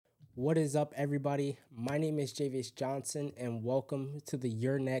What is up, everybody? My name is Jayvious Johnson, and welcome to the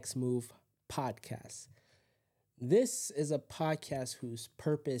Your Next Move podcast. This is a podcast whose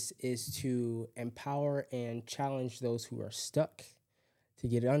purpose is to empower and challenge those who are stuck to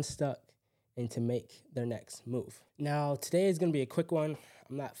get unstuck and to make their next move. Now, today is going to be a quick one.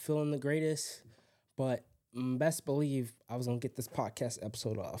 I'm not feeling the greatest, but best believe I was going to get this podcast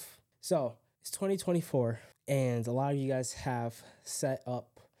episode off. So, it's 2024, and a lot of you guys have set up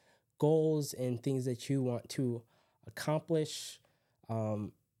goals and things that you want to accomplish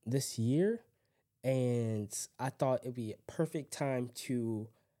this year. And I thought it'd be a perfect time to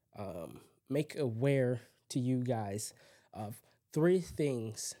make aware to you guys of 3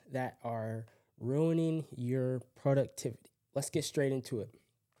 things that are ruining your productivity. Let's get straight into it.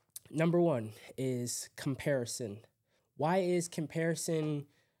 Number 1 is comparison. Why is comparison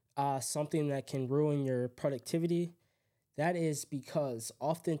something that can ruin your productivity? That is because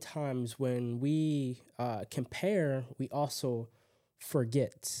oftentimes when we compare, we also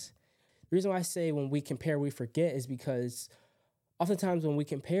forget. The reason why I say when we compare, we forget is because oftentimes when we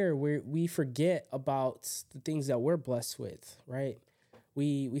compare, we forget about the things that we're blessed with, right?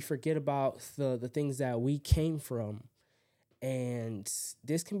 We forget about the things that we came from. And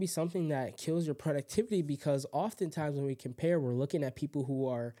this can be something that kills your productivity because oftentimes when we compare, we're looking at people who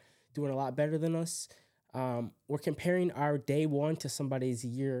are doing a lot better than us. We're comparing our day 1 to somebody's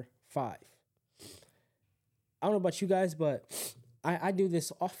year 5. I don't know about you guys, but I do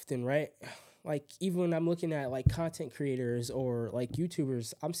this often, right? Like even when I'm looking at like content creators or like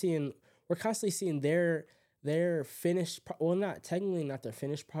YouTubers, we're constantly seeing their finished, not technically not their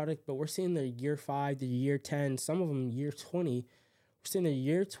finished product, but we're seeing their year 5, their year 10, some of them year 20. We're seeing their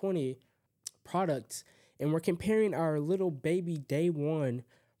year 20 products, and we're comparing our little baby day 1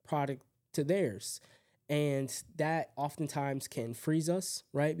 product to theirs. And that oftentimes can freeze us,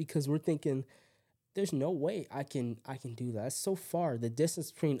 right? Because we're thinking, there's no way I can do that. It's so far. The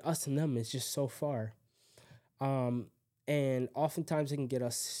distance between us and them is just so far. And oftentimes it can get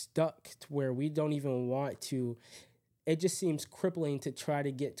us stuck to where we don't even want to. It just seems crippling to try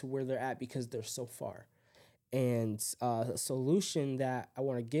to get to where they're at because they're so far. And a solution that I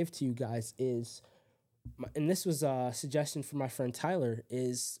want to give to you guys is, and this was a suggestion from my friend Tyler,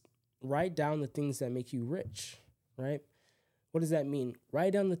 is write down the things that make you rich, right? What does that mean?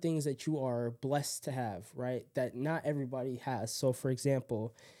 Write down the things that you are blessed to have, right? That not everybody has. So for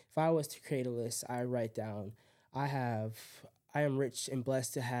example, if I was to create a list, I write down, I am rich and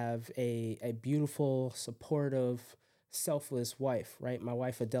blessed to have a beautiful, supportive, selfless wife, right? My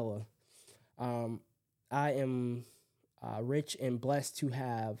wife, Adela. I am rich and blessed to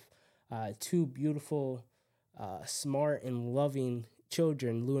have 2 beautiful, smart and loving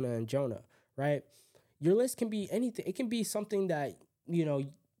children, Luna and Jonah, right? Your list can be anything. It can be something that,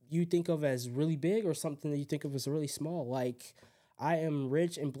 you think of as really big or something that you think of as really small. Like, I am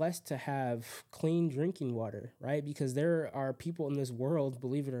rich and blessed to have clean drinking water, right? Because there are people in this world,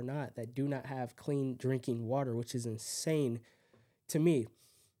 believe it or not, that do not have clean drinking water, which is insane to me.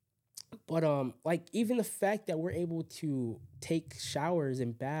 But like even the fact that we're able to take showers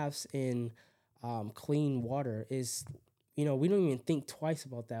and baths in clean water is, we don't even think twice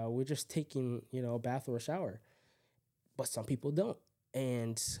about that. We're just taking, a bath or a shower. But some people don't.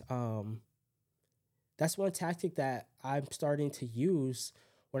 And that's one tactic that I'm starting to use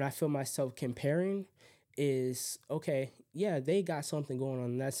when I feel myself comparing is, okay, yeah, they got something going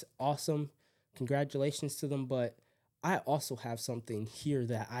on. That's awesome. Congratulations to them. But I also have something here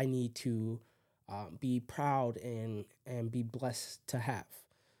that I need to be proud and be blessed to have.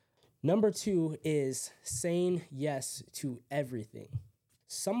 Number 2 is saying yes to everything.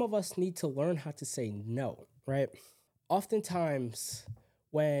 Some of us need to learn how to say no, right? Oftentimes,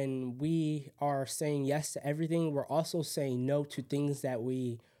 when we are saying yes to everything, we're also saying no to things that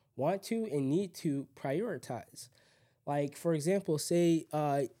we want to and need to prioritize. Like, for example, say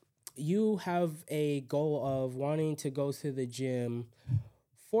you have a goal of wanting to go to the gym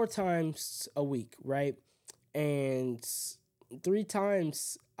 4 times a week, right? And 3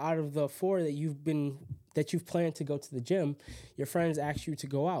 times out of the 4 that you've planned to go to the gym, your friends ask you to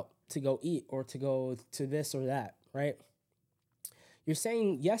go out, to go eat, or to go to this or that, right? You're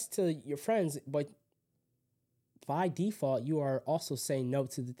saying yes to your friends, but by default, you are also saying no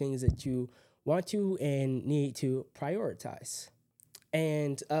to the things that you want to and need to prioritize.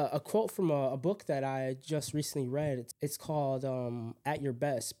 And a quote from a book that I just recently read, it's called At Your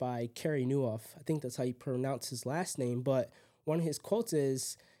Best by Carey Nieuwhof. I think that's how you pronounce his last name. But one of his quotes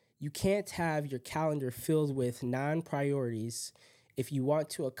is, you can't have your calendar filled with non-priorities if you want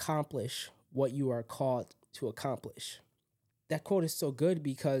to accomplish what you are called to accomplish. that quote is so good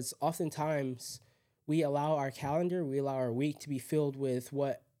because oftentimes we allow our calendar, we allow our week to be filled with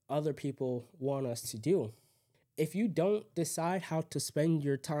what other people want us to do. If you don't decide how to spend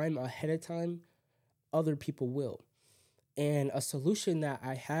your time ahead of time, other people will. And a solution that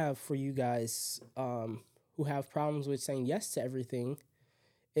I have for you guys who have problems with saying yes to everything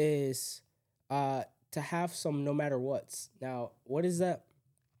is to have some no matter what's. Now, what is that?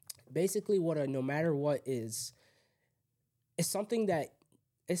 Basically, what a no matter what is, it's something that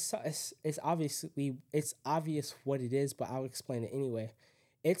it's obviously it's obvious what it is, but I'll explain it anyway.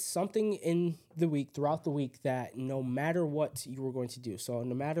 It's something in the week, throughout the week, that no matter what you were going to do. So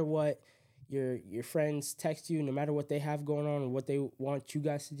no matter what your friends text you, no matter what they have going on and what they want you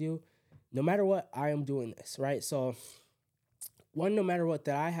guys to do, no matter what, I am doing this, right? So one no matter what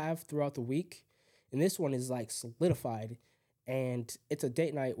that I have throughout the week, and this one is like solidified, and it's a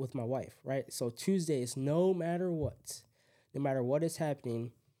date night with my wife, right? So Tuesday is no matter what is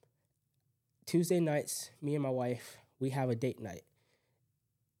happening, Tuesday nights, me and my wife, we have a date night.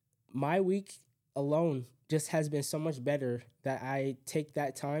 My week alone just has been so much better that I take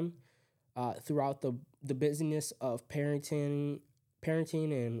that time throughout the busyness of parenting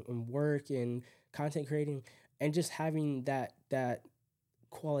and work and content creating, and just having that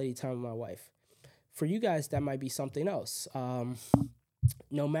quality time with my wife. For you guys, that might be something else.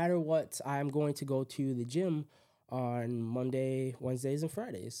 No matter what, I'm going to go to the gym on Monday, Wednesdays, and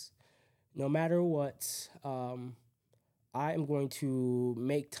Fridays. No matter what, I am going to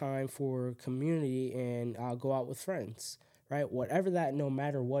make time for community and go out with friends, right? Whatever that no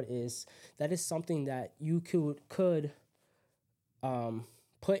matter what is, that is something that you could put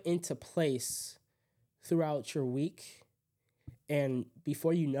into place throughout your week. And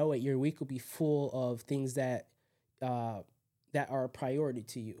before you know it, your week will be full of things that are a priority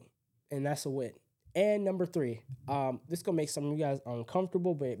to you. And that's a win. And number 3, this gonna make some of you guys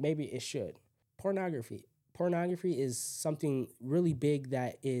uncomfortable, but maybe it should. Pornography. Pornography is something really big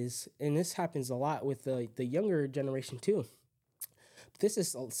that is, and this happens a lot with the younger generation too. This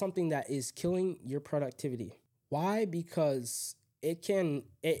is something that is killing your productivity. Why? Because it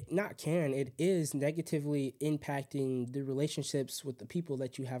is negatively impacting the relationships with the people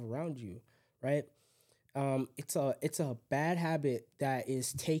that you have around you, right? It's a bad habit that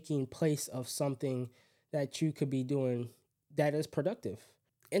is taking place of something that you could be doing that is productive.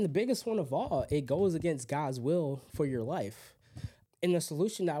 And the biggest one of all, it goes against God's will for your life. And the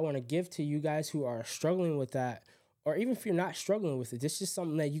solution that I want to give to you guys who are struggling with that, or even if you're not struggling with it, this is just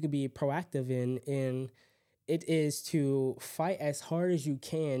something that you can be proactive in, and it is to fight as hard as you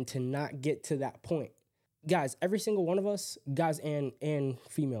can to not get to that point. Guys, every single one of us, guys and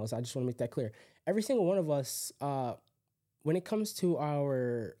females, I just want to make that clear. Every single one of us, when it comes to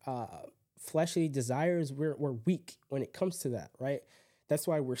our fleshly desires, we're weak when it comes to that, right? That's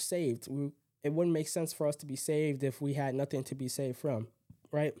why we're saved. It wouldn't make sense for us to be saved if we had nothing to be saved from,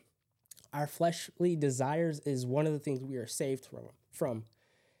 right? Our fleshly desires is one of the things we are saved from.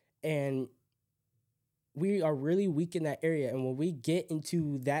 And we are really weak in that area. And when we get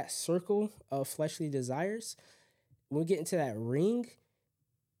into that circle of fleshly desires, when we get into that ring,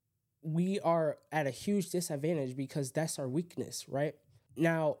 we are at a huge disadvantage because that's our weakness, right?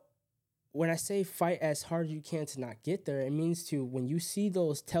 Now, when I say fight as hard as you can to not get there, it means to, when you see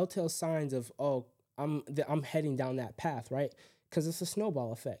those telltale signs of, oh, I'm heading down that path, right? Because it's a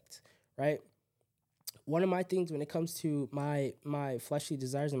snowball effect, right? One of my things when it comes to my fleshly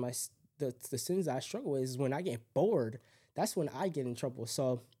desires and the sins that I struggle with is when I get bored. That's when I get in trouble.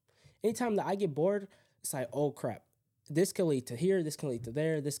 So anytime that I get bored, it's like, oh crap, this can lead to here, this can lead to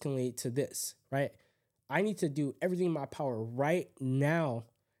there, this can lead to this, right? I need to do everything in my power right now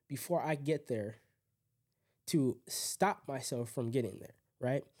before I get there to stop myself from getting there,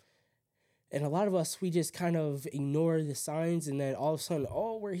 right? And a lot of us, we just kind of ignore the signs, and then all of a sudden,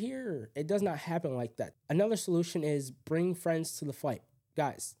 oh, we're here. It does not happen like that. Another solution is bring friends to the fight.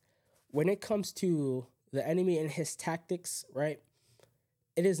 Guys, when it comes to the enemy and his tactics, right,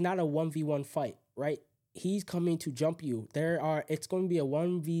 it is not a 1v1 fight, right? He's coming to jump you. It's going to be a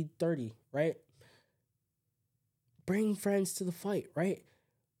 1v30, right? Bring friends to the fight, right?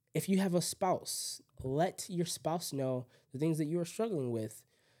 If you have a spouse, let your spouse know the things that you are struggling with.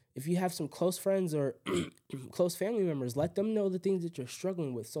 If you have some close friends or close family members, let them know the things that you're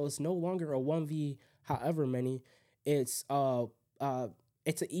struggling with. So it's no longer a 1v however many. It's an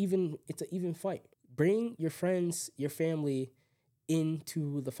even fight. Bring your friends, your family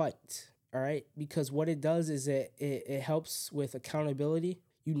into the fight, all right? Because what it does is it helps with accountability.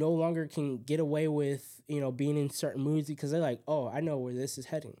 You no longer can get away with, being in certain moods because they're like, oh, I know where this is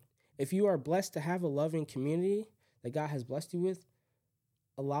heading. If you are blessed to have a loving community that God has blessed you with,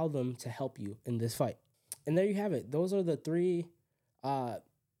 allow them to help you in this fight. And there you have it. Those are the three uh,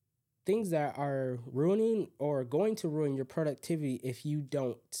 things that are ruining or going to ruin your productivity if you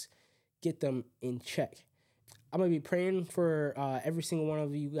don't get them in check. I'm going to be praying for every single one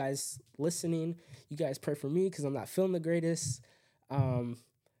of you guys listening. You guys pray for me because I'm not feeling the greatest.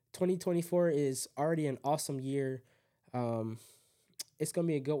 2024 is already an awesome year. It's going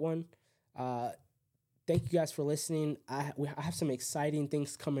to be a good one. Thank you guys for listening. I have some exciting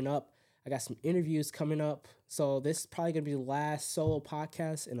things coming up. I got some interviews coming up. So this is probably going to be the last solo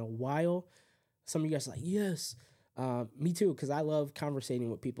podcast in a while. Some of you guys are like, yes. Me too, because I love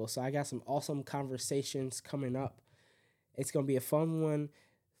conversating with people. So I got some awesome conversations coming up. It's going to be a fun one.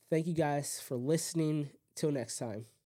 Thank you guys for listening. Till next time.